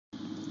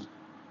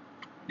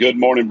Good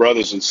morning,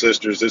 brothers and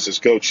sisters. This is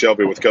Coach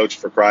Shelby with Coach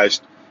for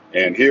Christ.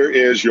 And here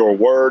is your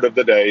word of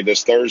the day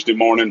this Thursday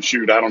morning.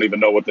 Shoot, I don't even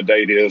know what the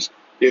date is.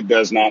 It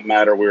does not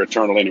matter. We're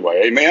eternal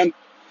anyway. Amen.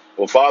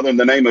 Well, Father, in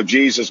the name of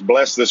Jesus,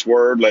 bless this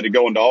word. Let it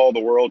go into all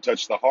the world.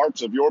 Touch the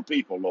hearts of your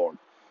people, Lord.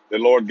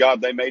 That, Lord God,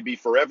 they may be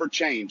forever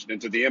changed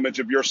into the image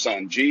of your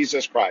Son,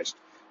 Jesus Christ.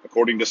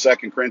 According to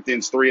 2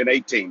 Corinthians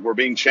 3:18, we're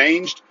being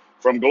changed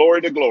from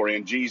glory to glory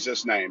in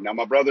Jesus' name. Now,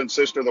 my brother and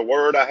sister, the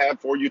word I have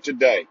for you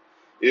today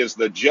is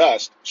the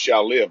just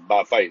shall live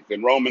by faith.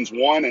 In Romans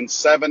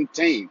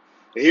 1:17,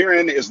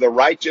 herein is the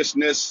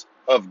righteousness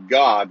of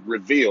God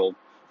revealed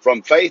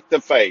from faith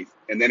to faith.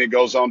 And then it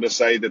goes on to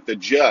say that the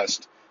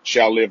just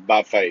shall live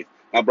by faith.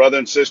 Now, brother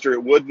and sister,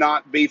 it would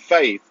not be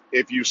faith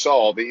if you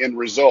saw the end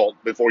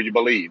result before you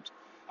believed.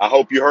 I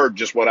hope you heard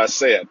just what I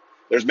said.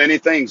 There's many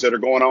things that are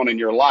going on in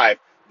your life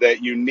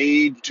that you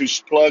need to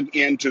plug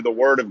into the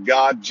word of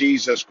God,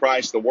 Jesus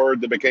Christ, the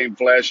word that became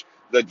flesh.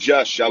 The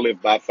just shall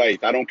live by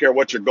faith. I don't care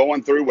what you're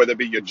going through, whether it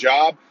be your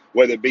job,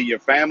 whether it be your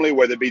family,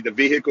 whether it be the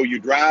vehicle you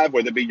drive,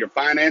 whether it be your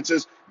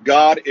finances.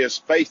 God is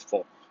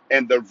faithful.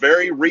 And the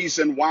very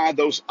reason why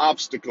those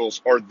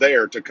obstacles are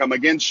there to come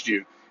against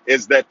you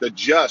is that the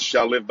just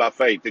shall live by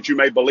faith, that you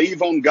may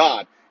believe on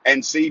God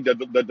and see the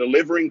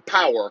delivering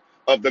power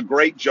of the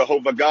great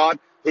Jehovah God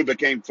who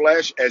became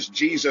flesh as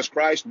Jesus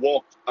Christ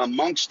walked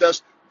amongst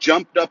us,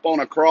 jumped up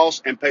on a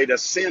cross and paid a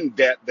sin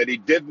debt that he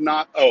did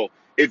not owe.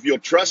 If you'll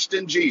trust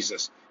in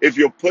Jesus, if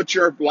you'll put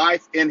your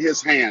life in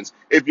his hands,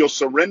 if you'll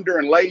surrender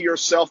and lay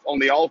yourself on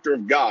the altar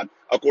of God,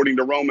 according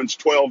to Romans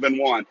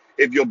 12:1,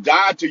 if you'll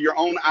die to your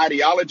own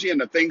ideology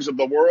and the things of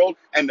the world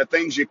and the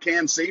things you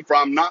can see, for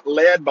I'm not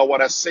led by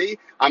what I see,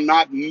 I'm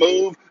not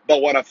moved by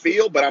what I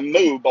feel, but I'm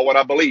moved by what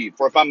I believe.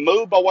 For if I'm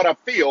moved by what I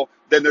feel,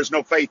 then there's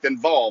no faith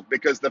involved,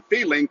 because the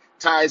feeling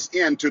ties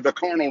into the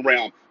carnal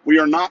realm. We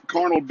are not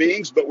carnal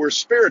beings, but we're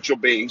spiritual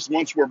beings.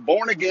 Once we're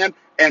born again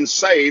and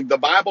saved, the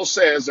Bible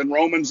says in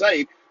Romans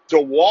 8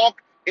 to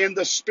walk in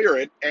the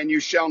spirit and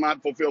you shall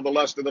not fulfill the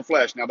lust of the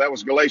flesh. Now that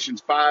was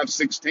Galatians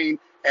 5:16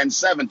 and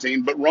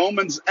 17, but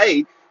Romans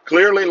 8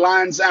 clearly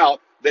lines out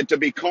that to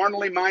be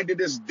carnally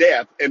minded is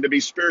death and to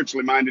be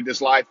spiritually minded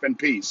is life and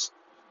peace.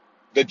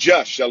 The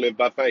just shall live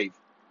by faith.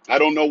 I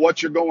don't know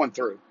what you're going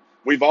through.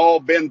 We've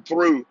all been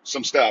through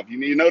some stuff.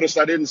 You notice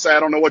I didn't say I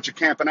don't know what you're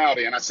camping out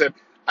in. I said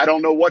I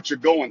don't know what you're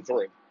going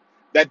through.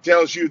 That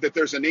tells you that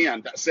there's an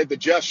end. I said the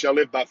just shall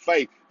live by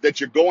faith, that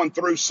you're going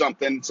through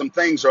something. Some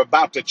things are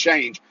about to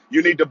change.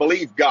 You need to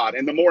believe God.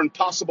 And the more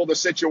impossible the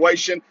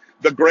situation,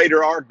 the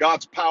greater our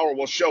God's power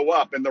will show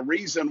up. And the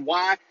reason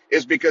why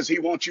is because he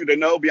wants you to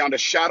know beyond a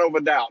shadow of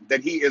a doubt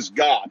that he is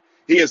God.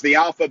 He is the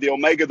Alpha, the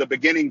Omega, the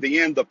beginning, the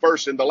end, the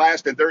first and the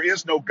last, and there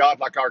is no God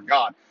like our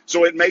God.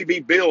 So it may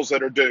be bills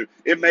that are due.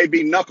 It may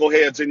be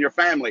knuckleheads in your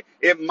family.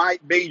 It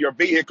might be your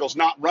vehicle's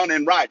not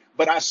running right.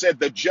 But I said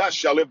the just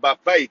shall live by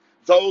faith.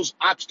 Those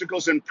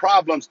obstacles and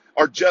problems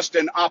are just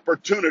an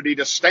opportunity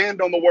to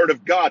stand on the word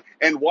of God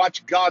and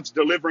watch God's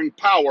delivering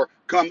power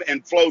come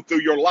and flow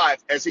through your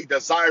life as he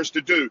desires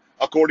to do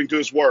according to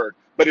his word.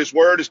 But his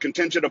word is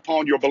contingent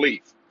upon your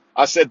belief.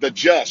 I said the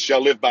just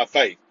shall live by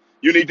faith.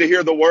 You need to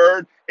hear the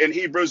word in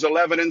Hebrews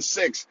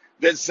 11:6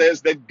 that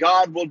says that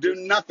God will do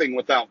nothing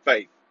without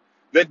faith.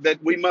 That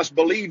we must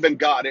believe in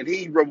God, and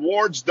he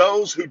rewards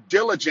those who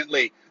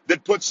diligently,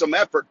 that put some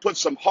effort, put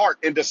some heart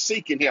into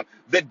seeking him,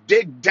 that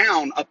dig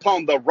down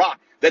upon the rock,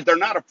 that they're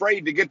not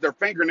afraid to get their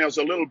fingernails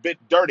a little bit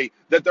dirty,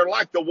 that they're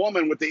like the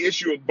woman with the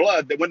issue of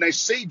blood, that when they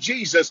see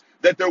Jesus,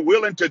 that they're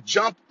willing to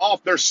jump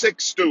off their sick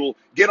stool,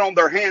 get on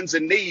their hands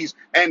and knees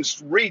and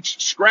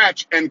reach,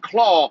 scratch, and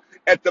claw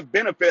at the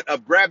benefit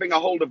of grabbing a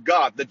hold of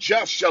God. The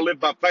just shall live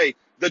by faith.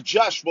 The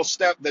just will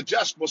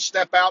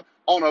step out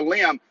on a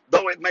limb,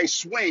 though it may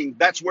swing.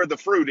 That's where the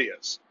fruit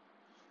is.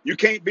 You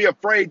can't be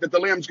afraid that the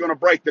limb's going to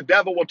break. The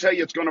devil will tell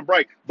you it's going to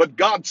break. But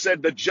God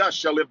said the just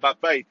shall live by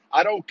faith.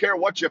 I don't care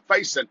what you're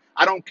facing.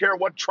 I don't care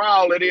what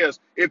trial it is.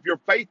 If you're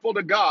faithful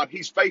to God,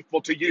 he's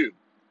faithful to you.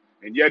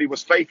 And yet he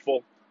was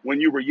faithful when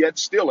you were yet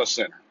still a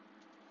sinner.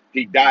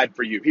 He died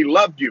for you. He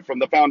loved you from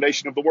the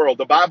foundation of the world.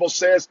 The Bible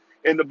says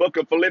in the book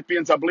of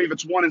Philippians, I believe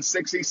it's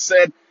 1:6, he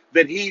said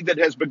that he that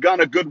has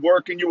begun a good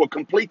work in you will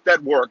complete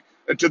that work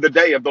to the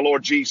day of the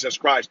Lord Jesus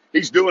Christ.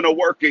 He's doing a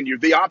work in you.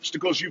 The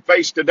obstacles you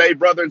face today,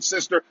 brother and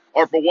sister,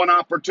 are for one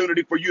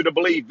opportunity for you to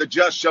believe. The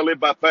just shall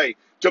live by faith.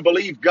 To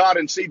believe God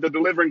and see the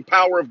delivering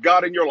power of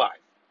God in your life.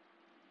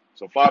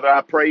 So, Father,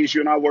 I praise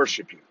you and I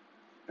worship you.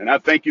 And I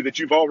thank you that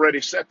you've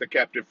already set the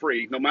captive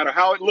free. No matter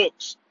how it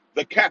looks,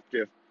 the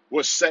captive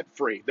was set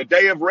free. The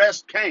day of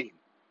rest came,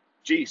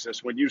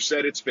 Jesus, when you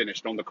said it's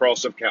finished on the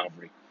cross of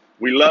Calvary.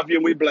 We love you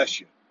and we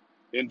bless you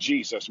in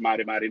Jesus'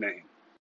 mighty, mighty name.